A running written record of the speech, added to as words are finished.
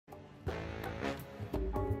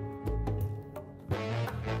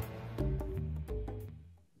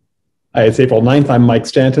Hi, it's April 9th. I'm Mike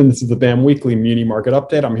Stanton. This is the BAM Weekly Muni Market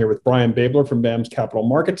Update. I'm here with Brian Babler from BAM's Capital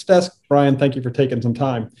Markets Desk. Brian, thank you for taking some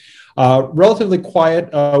time. Relatively quiet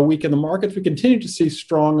week in the markets. We continue to see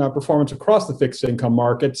strong performance across the fixed income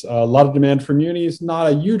markets. A lot of demand for munis,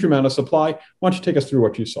 not a huge amount of supply. Why don't you take us through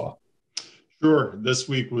what you saw? Sure. This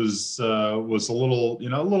week was a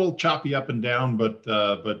little choppy up and down, but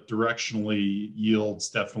directionally yields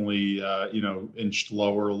definitely inched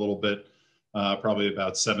lower a little bit, probably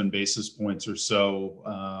about 7 basis points or so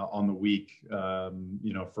on the week.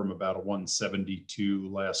 From about a 172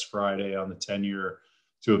 last Friday on the 10-year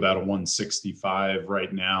to about a 165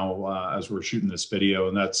 right now as we're shooting this video,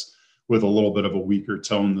 and that's with a little bit of a weaker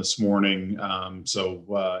tone this morning.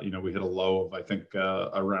 We hit a low of, I think,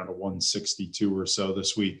 around a 162 or so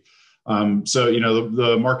this week.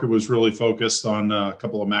 The market was really focused on a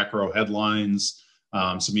couple of macro headlines,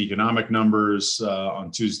 some economic numbers.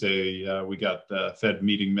 On Tuesday, we got the Fed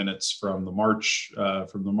meeting minutes from the March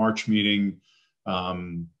meeting,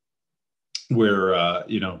 where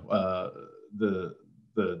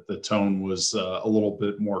the tone was a little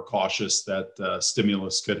bit more cautious that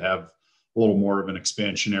stimulus could have a little more of an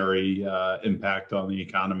expansionary impact on the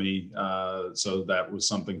economy. So that was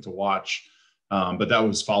something to watch. But that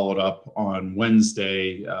was followed up on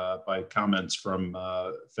Wednesday by comments from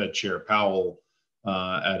Fed Chair Powell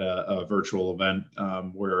at a virtual event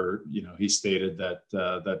where he stated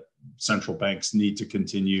that central banks need to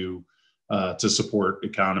continue to support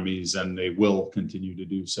economies, and they will continue to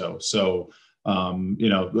do so. So a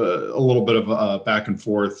little bit of back and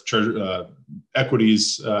forth.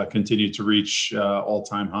 Equities continue to reach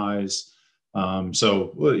all-time highs. A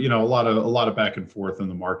lot of back and forth in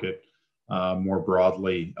the market more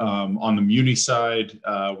broadly. On the Muni side,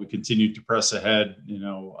 we continued to press ahead.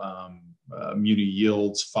 Muni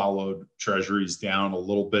yields followed treasuries down a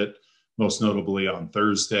little bit, most notably on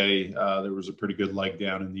Thursday. There was a pretty good leg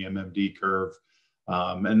down in the MMD curve.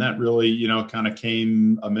 And that really, kind of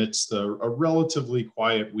came amidst a relatively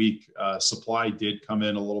quiet week. Supply did come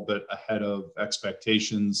in a little bit ahead of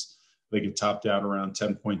expectations. I think it topped out around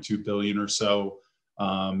 10.2 billion or so.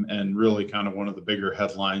 And really kind of one of the bigger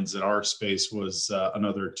headlines in our space was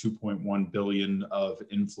another 2.1 billion of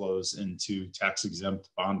inflows into tax-exempt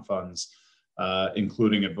bond funds,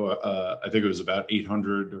 including, I think it was about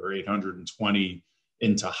 800 or 820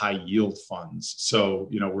 into high yield funds. So,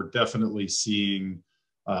 we're definitely seeing,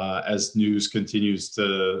 as news continues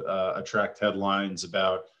to attract headlines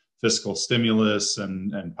about fiscal stimulus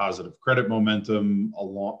and positive credit momentum,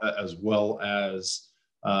 as well as,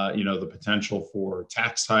 the potential for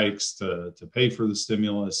tax hikes to pay for the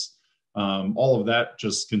stimulus. All of that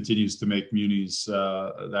just continues to make munis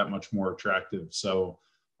that much more attractive. So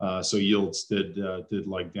yields did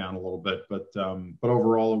leg down a little bit, but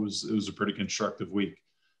overall it was a pretty constructive week.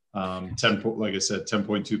 Like I said,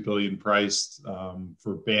 10.2 billion priced.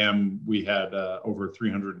 For BAM, we had over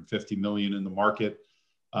 350 million in the market.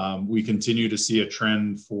 We continue to see a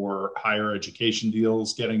trend for higher education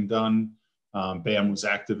deals getting done. BAM was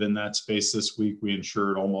active in that space this week. We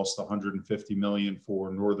insured almost 150 million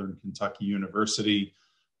for Northern Kentucky University,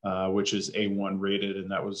 which is A1 rated,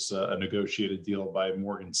 and that was a negotiated deal by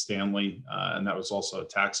Morgan Stanley, and that was also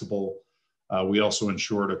taxable. We also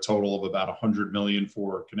insured a total of about 100 million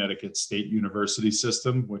for Connecticut State University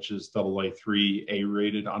System, which is AA3 A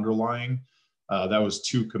rated underlying. That was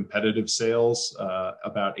 2 competitive sales,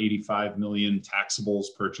 about 85 million taxables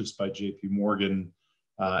purchased by JP Morgan,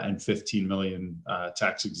 and 15 million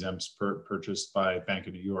tax exempts purchased by Bank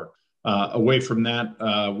of New York. Away from that,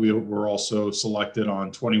 we were also selected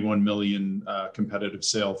on 21 million competitive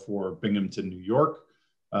sale for Binghamton, New York,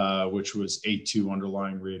 which was A2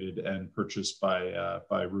 underlying rated and purchased by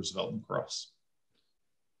Roosevelt and Cross.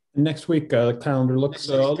 Next week, the calendar looks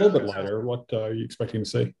a little bit lighter. What are you expecting to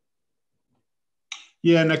see?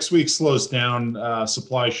 Yeah, next week slows down.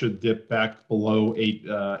 Supply should dip back below 8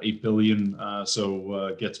 billion,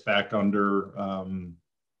 so gets back under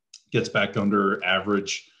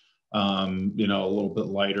average. A little bit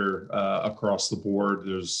lighter across the board.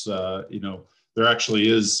 There's there actually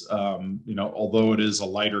is, although it is a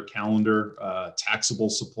lighter calendar, taxable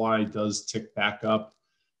supply does tick back up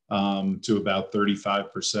to about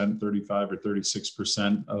 35%, 35 or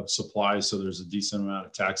 36% of supply. So there's a decent amount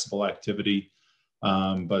of taxable activity.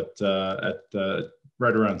 But at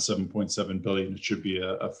right around 7.7 billion, it should be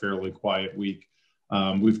a fairly quiet week.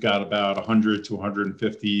 We've got about 100 to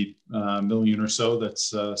 150 million or so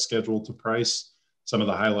that's scheduled to price. Some of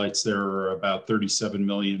the highlights there are about 37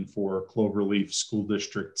 million for Cloverleaf School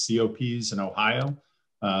District COPs in Ohio.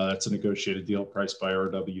 That's a negotiated deal priced by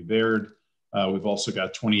R.W. Baird. We've also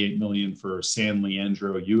got 28 million for San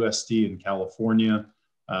Leandro USD in California,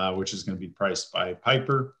 which is going to be priced by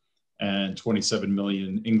Piper, and 27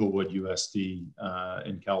 million Inglewood USD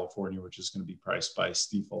in California, which is going to be priced by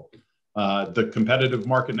Stifel. The competitive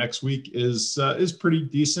market next week is pretty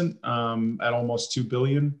decent at almost 2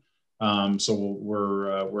 billion. So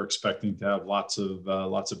we're expecting to have lots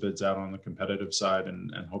of bids out on the competitive side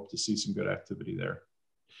and hope to see some good activity there.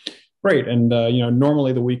 Great, and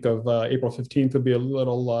normally the week of April 15th would be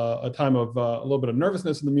a time of a little bit of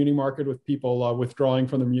nervousness in the Muni market with people withdrawing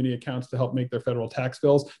from their Muni accounts to help make their federal tax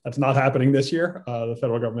bills. That's not happening this year. The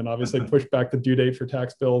federal government obviously pushed back the due date for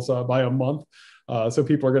tax bills by a month, so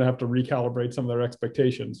people are going to have to recalibrate some of their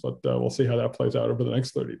expectations. But we'll see how that plays out over the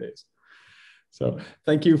next 30 days. So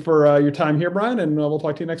thank you for your time here, Brian, and we'll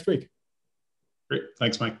talk to you next week. Great,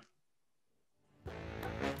 thanks, Mike.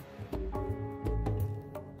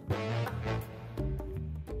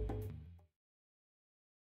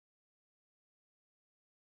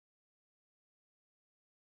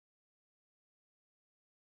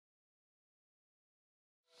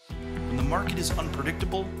 When the market is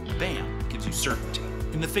unpredictable, BAM gives you certainty.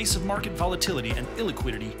 In the face of market volatility and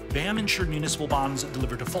illiquidity, BAM insured municipal bonds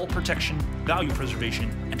deliver default protection, value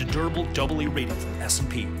preservation, and a durable AA rating from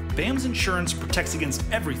S&P. BAM's insurance protects against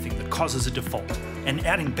everything that causes a default, and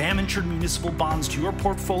adding BAM insured municipal bonds to your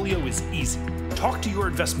portfolio is easy. Talk to your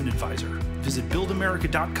investment advisor. Visit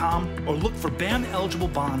buildamerica.com or look for BAM eligible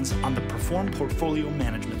bonds on the Perform Portfolio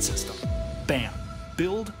Management System. BAM.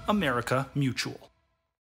 Build America Mutual.